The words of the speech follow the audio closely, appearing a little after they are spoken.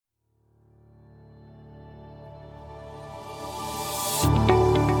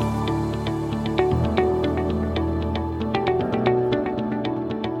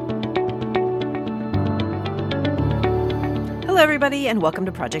everybody, and welcome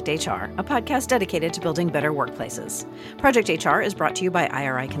to Project HR, a podcast dedicated to building better workplaces. Project HR is brought to you by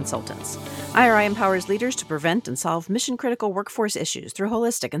IRI Consultants. IRI empowers leaders to prevent and solve mission-critical workforce issues through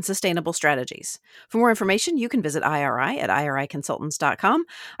holistic and sustainable strategies. For more information, you can visit IRI at iriconsultants.com.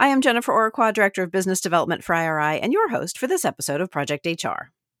 I am Jennifer Oraquad, Director of Business Development for IRI, and your host for this episode of Project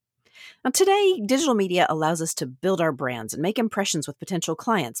HR. Now, today, digital media allows us to build our brands and make impressions with potential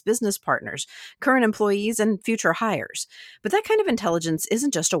clients, business partners, current employees, and future hires. But that kind of intelligence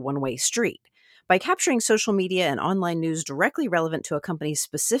isn't just a one-way street. By capturing social media and online news directly relevant to a company's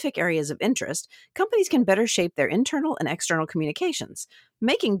specific areas of interest, companies can better shape their internal and external communications,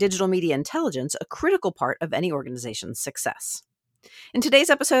 making digital media intelligence a critical part of any organization's success. In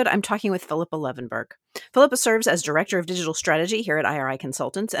today's episode, I'm talking with Philippa Levenberg. Philippa serves as Director of Digital Strategy here at IRI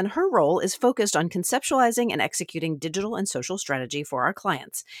Consultants, and her role is focused on conceptualizing and executing digital and social strategy for our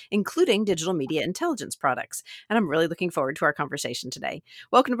clients, including digital media intelligence products. And I'm really looking forward to our conversation today.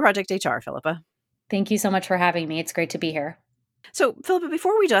 Welcome to Project HR, Philippa. Thank you so much for having me. It's great to be here. So, Philippa,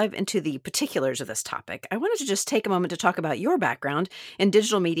 before we dive into the particulars of this topic, I wanted to just take a moment to talk about your background in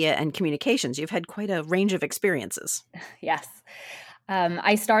digital media and communications. You've had quite a range of experiences. Yes.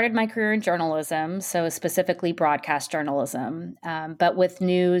 I started my career in journalism, so specifically broadcast journalism. But with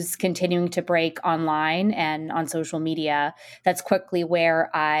news continuing to break online and on social media, that's quickly where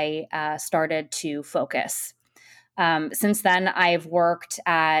I started to focus. Since then, I've worked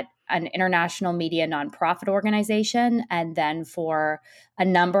at an international media nonprofit organization, and then for a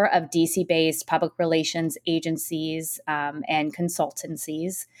number of DC-based public relations agencies and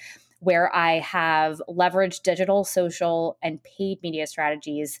consultancies, where I have leveraged digital, social, and paid media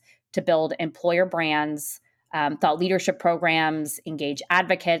strategies to build employer brands, thought leadership programs, engage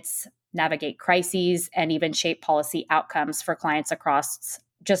advocates, navigate crises, and even shape policy outcomes for clients across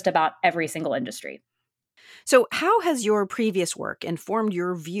just about every single industry. So, how has your previous work informed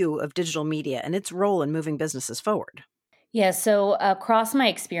your view of digital media and its role in moving businesses forward? Yeah, so across my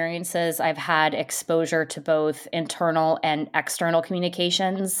experiences, I've had exposure to both internal and external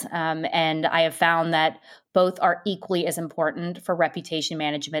communications, and I have found that both are equally as important for reputation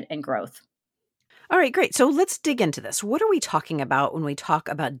management and growth. All right, great. So let's dig into this. What are we talking about when we talk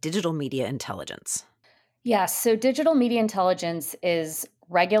about digital media intelligence? Yes, so digital media intelligence is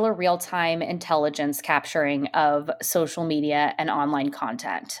regular real-time intelligence capturing of social media and online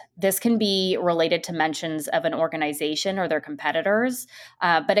content. This can be related to mentions of an organization or their competitors,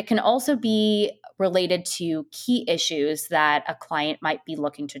 but it can also be related to key issues that a client might be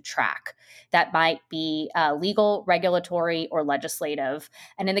looking to track. That might be legal, regulatory, or legislative.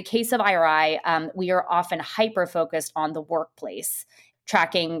 And in the case of IRI, we are often hyper-focused on the workplace,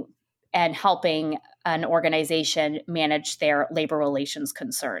 tracking and helping an organization manage their labor relations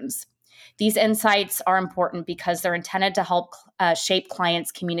concerns. These insights are important because they're intended to help shape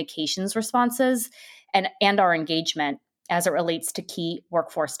clients' communications responses and our engagement as it relates to key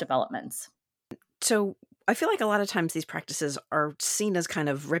workforce developments. So I feel like a lot of times these practices are seen as kind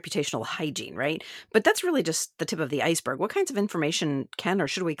of reputational hygiene, right? But that's really just the tip of the iceberg. What kinds of information can or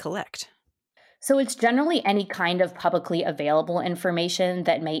should we collect? So it's generally any kind of publicly available information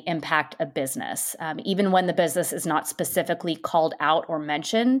that may impact a business, even when the business is not specifically called out or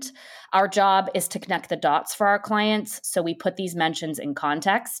mentioned. Our job is to connect the dots for our clients, so we put these mentions in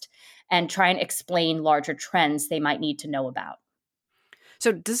context and try and explain larger trends they might need to know about.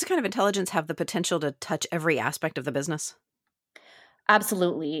 So does this kind of intelligence have the potential to touch every aspect of the business?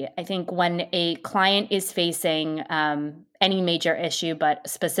 Absolutely. I think when a client is facing any major issue, but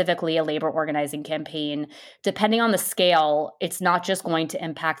specifically a labor organizing campaign, depending on the scale, it's not just going to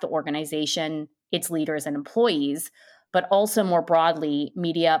impact the organization, its leaders and employees, but also more broadly,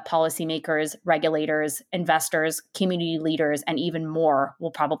 media, policymakers, regulators, investors, community leaders, and even more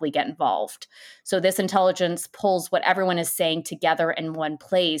will probably get involved. So this intelligence pulls what everyone is saying together in one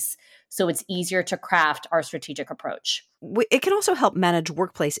place, so it's easier to craft our strategic approach. It can also help manage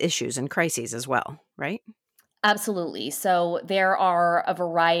workplace issues and crises as well, right? Absolutely. So there are a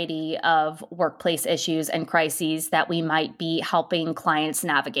variety of workplace issues and crises that we might be helping clients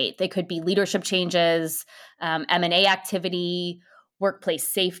navigate. They could be leadership changes, M&A activity, workplace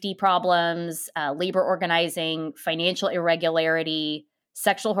safety problems, labor organizing, financial irregularity,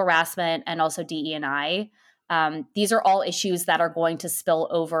 sexual harassment, and also DE&I. These are all issues that are going to spill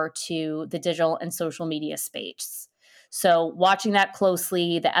over to the digital and social media space. So watching that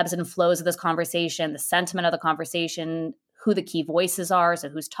closely, the ebbs and flows of this conversation, the sentiment of the conversation, who the key voices are, so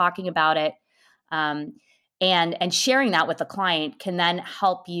who's talking about it, and sharing that with the client can then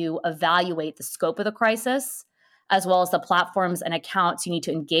help you evaluate the scope of the crisis, as well as the platforms and accounts you need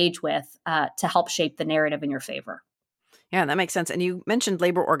to engage with to help shape the narrative in your favor. Yeah, that makes sense. And you mentioned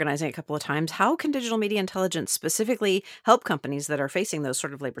labor organizing a couple of times. How can digital media intelligence specifically help companies that are facing those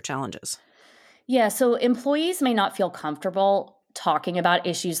sort of labor challenges? Yeah, so employees may not feel comfortable talking about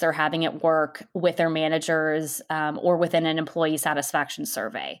issues they're having at work with their managers or within an employee satisfaction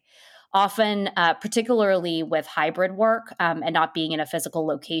survey. Often, particularly with hybrid work and not being in a physical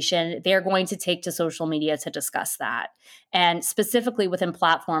location, they're going to take to social media to discuss that. And specifically within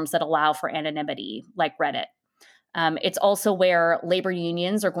platforms that allow for anonymity, like Reddit. It's also where labor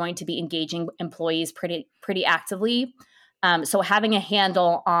unions are going to be engaging employees pretty actively. So having a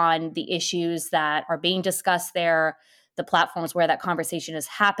handle on the issues that are being discussed there, the platforms where that conversation is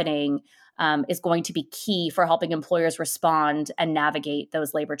happening, is going to be key for helping employers respond and navigate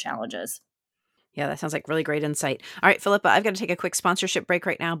those labor challenges. Yeah, that sounds like really great insight. All right, Philippa, I've got to take a quick sponsorship break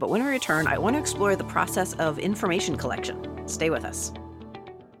right now, but when we return, I want to explore the process of information collection. Stay with us.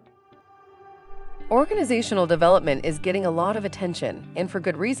 Organizational development is getting a lot of attention, and for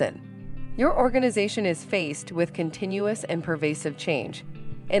good reason. Your organization is faced with continuous and pervasive change.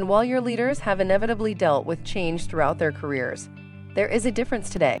 And while your leaders have inevitably dealt with change throughout their careers, there is a difference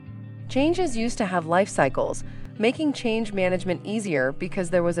today. Changes used to have life cycles, making change management easier because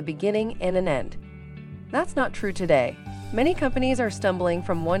there was a beginning and an end. That's not true today. Many companies are stumbling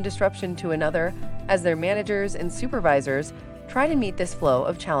from one disruption to another as their managers and supervisors try to meet this flow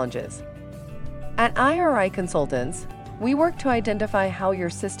of challenges. At IRI Consultants, we work to identify how your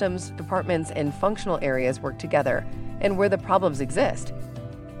systems, departments, and functional areas work together and where the problems exist.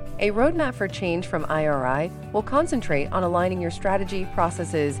 A roadmap for change from IRI will concentrate on aligning your strategy,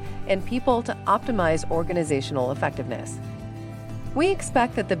 processes, and people to optimize organizational effectiveness. We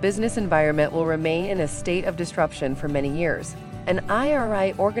expect that the business environment will remain in a state of disruption for many years. An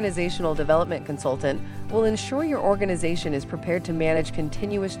IRI organizational development consultant will ensure your organization is prepared to manage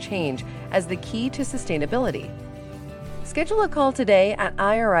continuous change as the key to sustainability. Schedule a call today at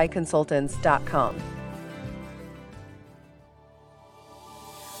iriconsultants.com.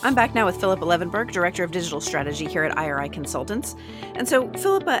 I'm back now with Philippa Levenberg, Director of Digital Strategy here at IRI Consultants. And so,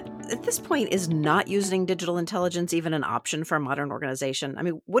 Philippa, at this point, is not using digital intelligence even an option for a modern organization? I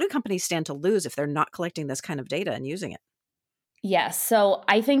mean, what do companies stand to lose if they're not collecting this kind of data and using it? Yes. So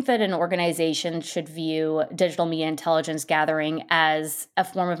I think that an organization should view digital media intelligence gathering as a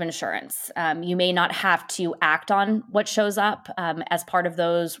form of insurance. You may not have to act on what shows up as part of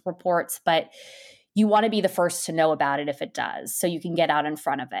those reports, but you want to be the first to know about it if it does, so you can get out in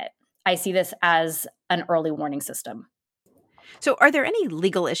front of it. I see this as an early warning system. So, are there any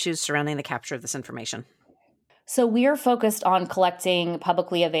legal issues surrounding the capture of this information? So we are focused on collecting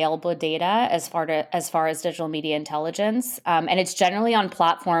publicly available data as far as digital media intelligence, and it's generally on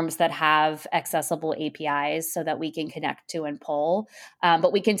platforms that have accessible APIs so that we can connect to and pull.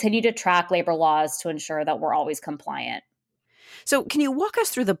 But we continue to track labor laws to ensure that we're always compliant. So, can you walk us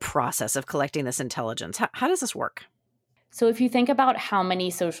through the process of collecting this intelligence? How does this work? So if you think about how many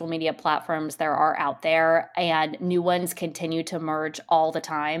social media platforms there are out there and new ones continue to merge all the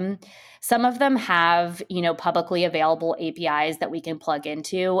time, some of them have, publicly available APIs that we can plug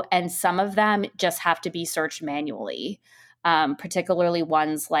into, and some of them just have to be searched manually, particularly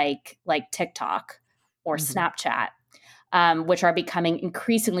ones like TikTok or Snapchat, which are becoming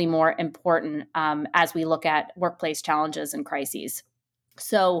increasingly more important as we look at workplace challenges and crises.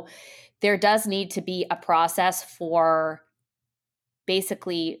 So there does need to be a process for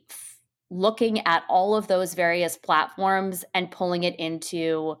basically looking at all of those various platforms and pulling it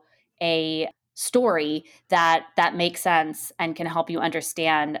into a story that makes sense and can help you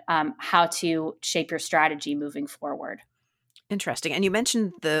understand how to shape your strategy moving forward. Interesting. And you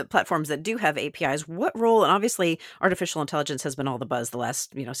mentioned the platforms that do have APIs. What role, and obviously artificial intelligence has been all the buzz the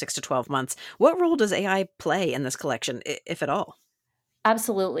last 6 to 12 months. What role does AI play in this collection, if at all?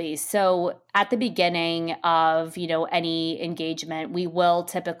 Absolutely. So at the beginning of, any engagement, we will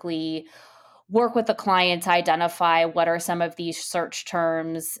typically work with the client to identify what are some of these search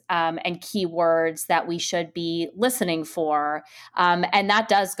terms and keywords that we should be listening for. And that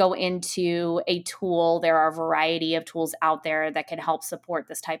does go into a tool. There are a variety of tools out there that can help support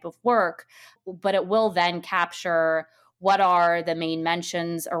this type of work, but it will then capture what are the main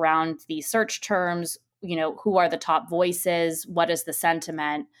mentions around these search terms, who are the top voices, what is the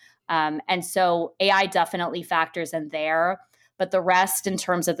sentiment. And so AI definitely factors in there, but the rest in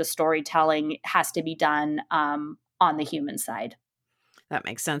terms of the storytelling has to be done on the human side. That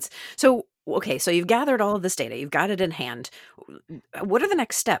makes sense. So, okay, so you've gathered all of this data, you've got it in hand. What are the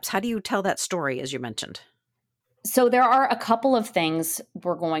next steps? How do you tell that story, as you mentioned? So there are a couple of things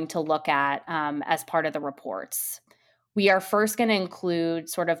we're going to look at as part of the reports. We are first going to include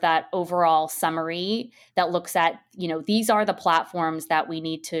sort of that overall summary that looks at, these are the platforms that we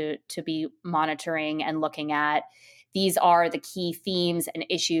need to be monitoring and looking at. These are the key themes and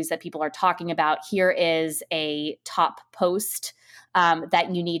issues that people are talking about. Here is a top post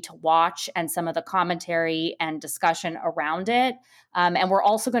that you need to watch and some of the commentary and discussion around it. And we're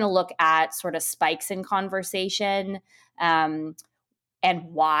also going to look at sort of spikes in conversation and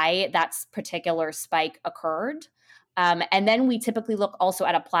why that particular spike occurred. And then we typically look also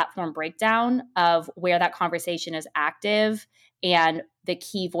at a platform breakdown of where that conversation is active and the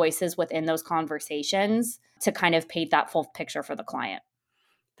key voices within those conversations to kind of paint that full picture for the client.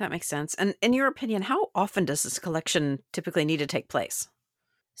 That makes sense. And in your opinion, how often does this collection typically need to take place?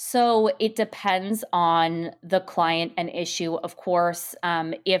 So it depends on the client and issue, of course.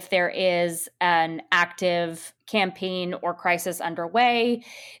 If there is an active campaign or crisis underway,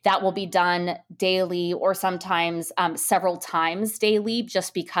 that will be done daily or sometimes several times daily,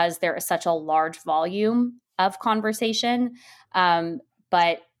 just because there is such a large volume of conversation.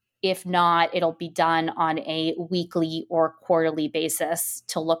 But if not, it'll be done on a weekly or quarterly basis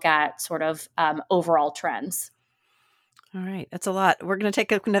to look at sort of overall trends. All right, that's a lot. We're going to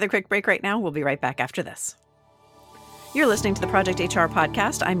take another quick break right now. We'll be right back after this. You're listening to the Project HR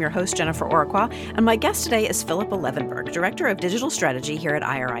podcast. I'm your host, Jennifer Oraqua, and my guest today is Philippa Levenberg, Director of Digital Strategy here at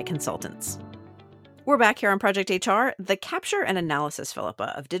IRI Consultants. We're back here on Project HR, the capture and analysis,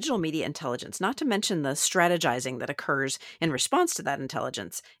 Philippa, of digital media intelligence, not to mention the strategizing that occurs in response to that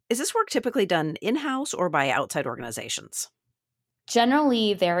intelligence. Is this work typically done in-house or by outside organizations?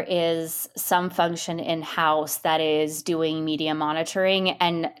 Generally, there is some function in-house that is doing media monitoring,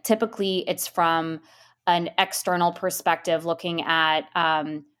 and typically it's from an external perspective, looking at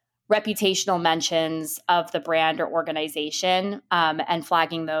reputational mentions of the brand or organization and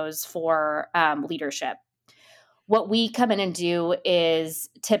flagging those for leadership. What we come in and do is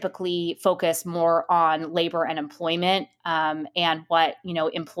typically focus more on labor and employment and what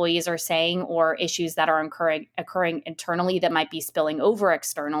employees are saying or issues that are occurring internally that might be spilling over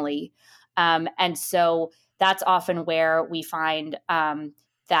externally. And so that's often where we find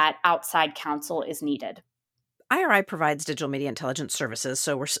that outside counsel is needed. IRI provides digital media intelligence services,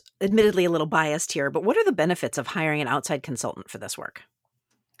 so we're admittedly a little biased here, but what are the benefits of hiring an outside consultant for this work?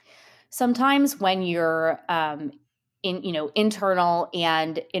 Sometimes when you're internal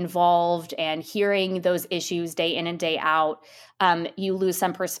and involved and hearing those issues day in and day out, you lose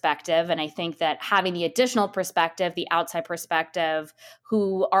some perspective. And I think that having the additional perspective, the outside perspective,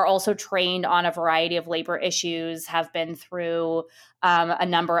 who are also trained on a variety of labor issues, have been through a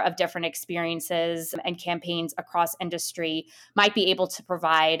number of different experiences and campaigns across industry, might be able to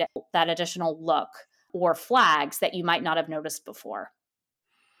provide that additional look or flags that you might not have noticed before.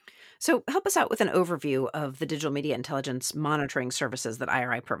 So help us out with an overview of the digital media intelligence monitoring services that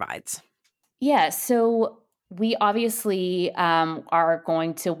IRI provides. Yeah, so we obviously are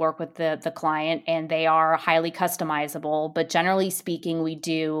going to work with the client, and they are highly customizable. But generally speaking, we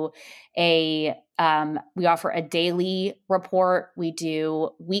do we offer a daily report, we do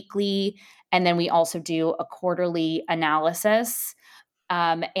weekly, and then we also do a quarterly analysis.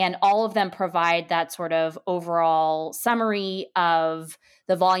 And all of them provide that sort of overall summary of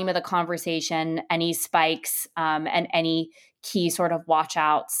the volume of the conversation, any spikes, and any key sort of watch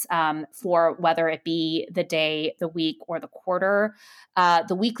outs for whether it be the day, the week, or the quarter.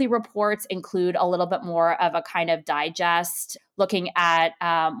 The weekly reports include a little bit more of a kind of digest, looking at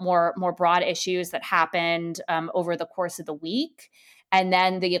more broad issues that happened over the course of the week. And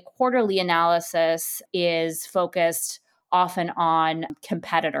then the quarterly analysis is focused often on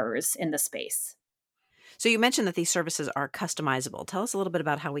competitors in the space. So you mentioned that these services are customizable. Tell us a little bit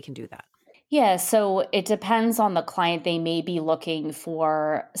about how we can do that. Yeah, so it depends on the client. They may be looking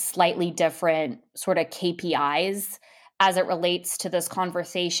for slightly different sort of KPIs as it relates to this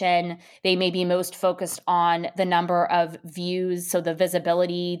conversation. They may be most focused on the number of views, so the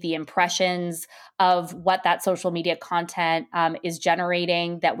visibility, the impressions of what that social media content is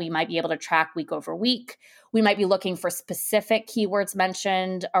generating that we might be able to track week over week. We might be looking for specific keywords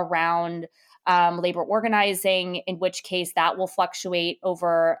mentioned around labor organizing, in which case that will fluctuate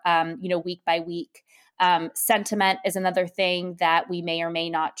over, week by week. Sentiment is another thing that we may or may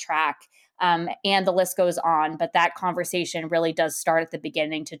not track. And the list goes on, but that conversation really does start at the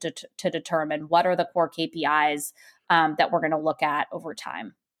beginning to determine what are the core KPIs that we're going to look at over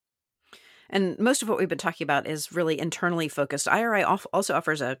time. And most of what we've been talking about is really internally focused. IRI also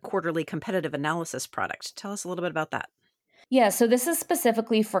offers a quarterly competitive analysis product. Tell us a little bit about that. Yeah, so this is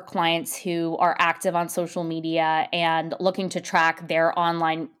specifically for clients who are active on social media and looking to track their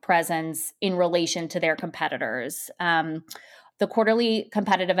online presence in relation to their competitors. The quarterly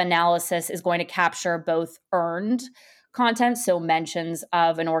competitive analysis is going to capture both earned content, so mentions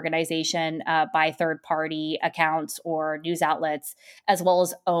of an organization by third-party accounts or news outlets, as well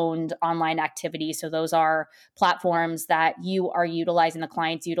as owned online activity. So those are platforms that you are utilizing, the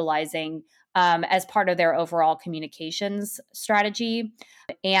client's utilizing as part of their overall communications strategy.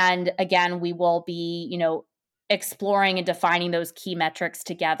 And again, we will be, exploring and defining those key metrics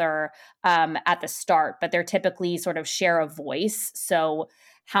together at the start, but they're typically sort of share of voice. So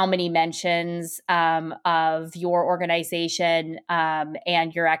how many mentions of your organization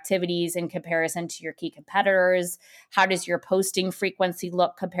and your activities in comparison to your key competitors? How does your posting frequency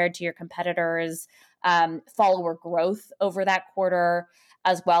look compared to your competitors? Follower growth over that quarter,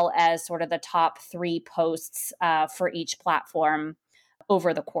 as well as sort of the top 3 posts for each platform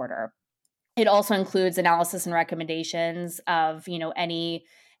over the quarter. It also includes analysis and recommendations of, any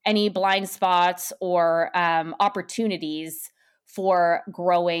blind spots or opportunities for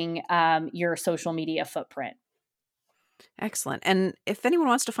growing your social media footprint. Excellent. And if anyone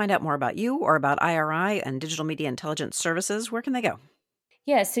wants to find out more about you or about IRI and Digital Media Intelligence Services, where can they go?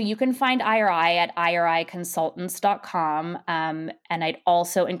 Yeah, so you can find IRI at iriconsultants.com. And I'd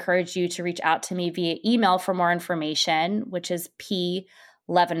also encourage you to reach out to me via email for more information, which is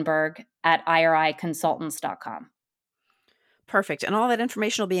p.levenberg@iriconsultants.com. Perfect. And all that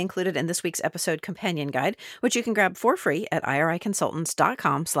information will be included in this week's episode companion guide, which you can grab for free at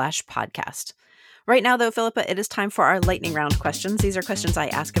iriconsultants.com/podcast. Right now, though, Philippa, it is time for our lightning round questions. These are questions I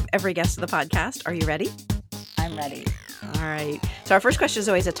ask of every guest of the podcast. Are you ready? I'm ready. All right. So our first question is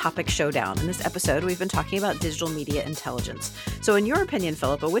always a topic showdown. In this episode, we've been talking about digital media intelligence. So in your opinion,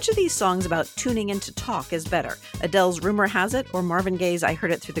 Philippa, which of these songs about tuning in to talk is better? Adele's Rumor Has It or Marvin Gaye's I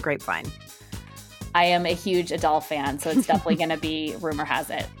Heard It Through the Grapevine? I am a huge Adele fan, so it's definitely going to be Rumor Has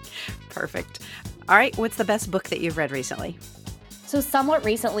It. Perfect. All right. What's the best book that you've read recently? So somewhat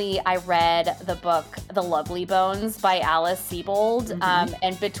recently, I read the book The Lovely Bones by Alice Sebold.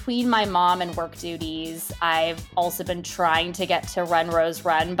 And between my mom and work duties, I've also been trying to get to Run, Rose,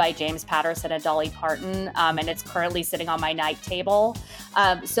 Run by James Patterson and Dolly Parton. And it's currently sitting on my night table.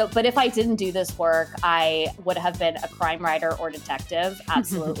 But if I didn't do this work, I would have been a crime writer or detective.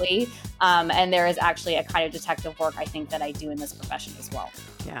 Absolutely. And there is actually a kind of detective work I think that I do in this profession as well.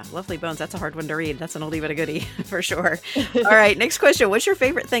 Yeah, Lovely Bones. That's a hard one to read. That's an oldie but a goodie for sure. All right, next question. What's your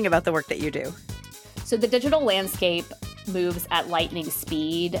favorite thing about the work that you do? So the digital landscape moves at lightning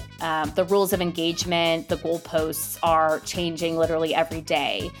speed. The rules of engagement, the goalposts are changing literally every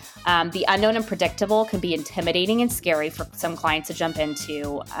day. The unknown and predictable can be intimidating and scary for some clients to jump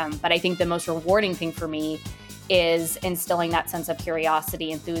into. But I think the most rewarding thing for me is instilling that sense of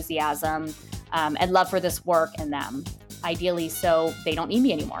curiosity, enthusiasm, and love for this work in them. Ideally, so they don't need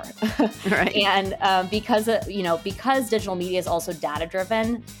me anymore. Right. And because digital media is also data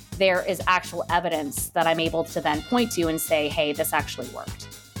driven, there is actual evidence that I'm able to then point to and say, hey, this actually worked.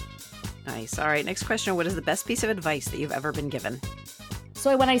 Nice. All right. Next question. What is the best piece of advice that you've ever been given?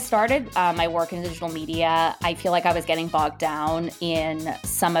 So when I started my work in digital media, I feel like I was getting bogged down in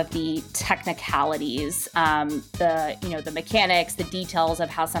some of the technicalities, the mechanics, the details of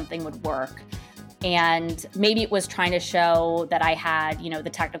how something would work. And maybe it was trying to show that I had, the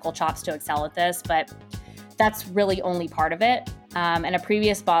technical chops to excel at this, but that's really only part of it. And a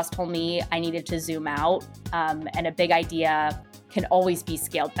previous boss told me I needed to zoom out, and a big idea can always be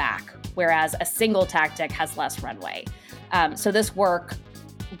scaled back, whereas a single tactic has less runway. So this work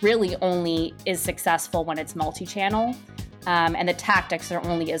really only is successful when it's multi-channel, and the tactics are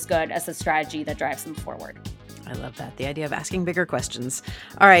only as good as the strategy that drives them forward. I love that. The idea of asking bigger questions.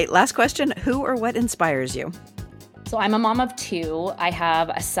 All right, last question. Who or what inspires you? So I'm a mom of 2. I have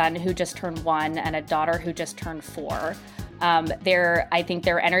a son who just turned 1 and a daughter who just turned 4. I think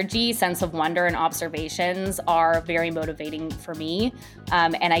their energy, sense of wonder, and observations are very motivating for me.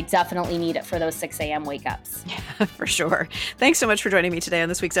 And I definitely need it for those 6 a.m. wake-ups. Yeah, for sure. Thanks so much for joining me today on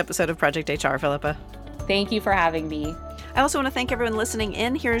this week's episode of Project HR, Philippa. Thank you for having me. I also want to thank everyone listening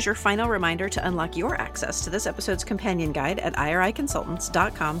in. Here's your final reminder to unlock your access to this episode's companion guide at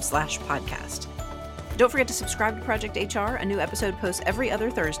iriconsultants.com/podcast. Don't forget to subscribe to Project HR. A new episode posts every other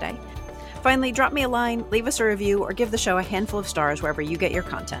Thursday. Finally, drop me a line, leave us a review, or give the show a handful of stars wherever you get your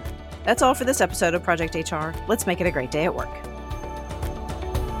content. That's all for this episode of Project HR. Let's make it a great day at work.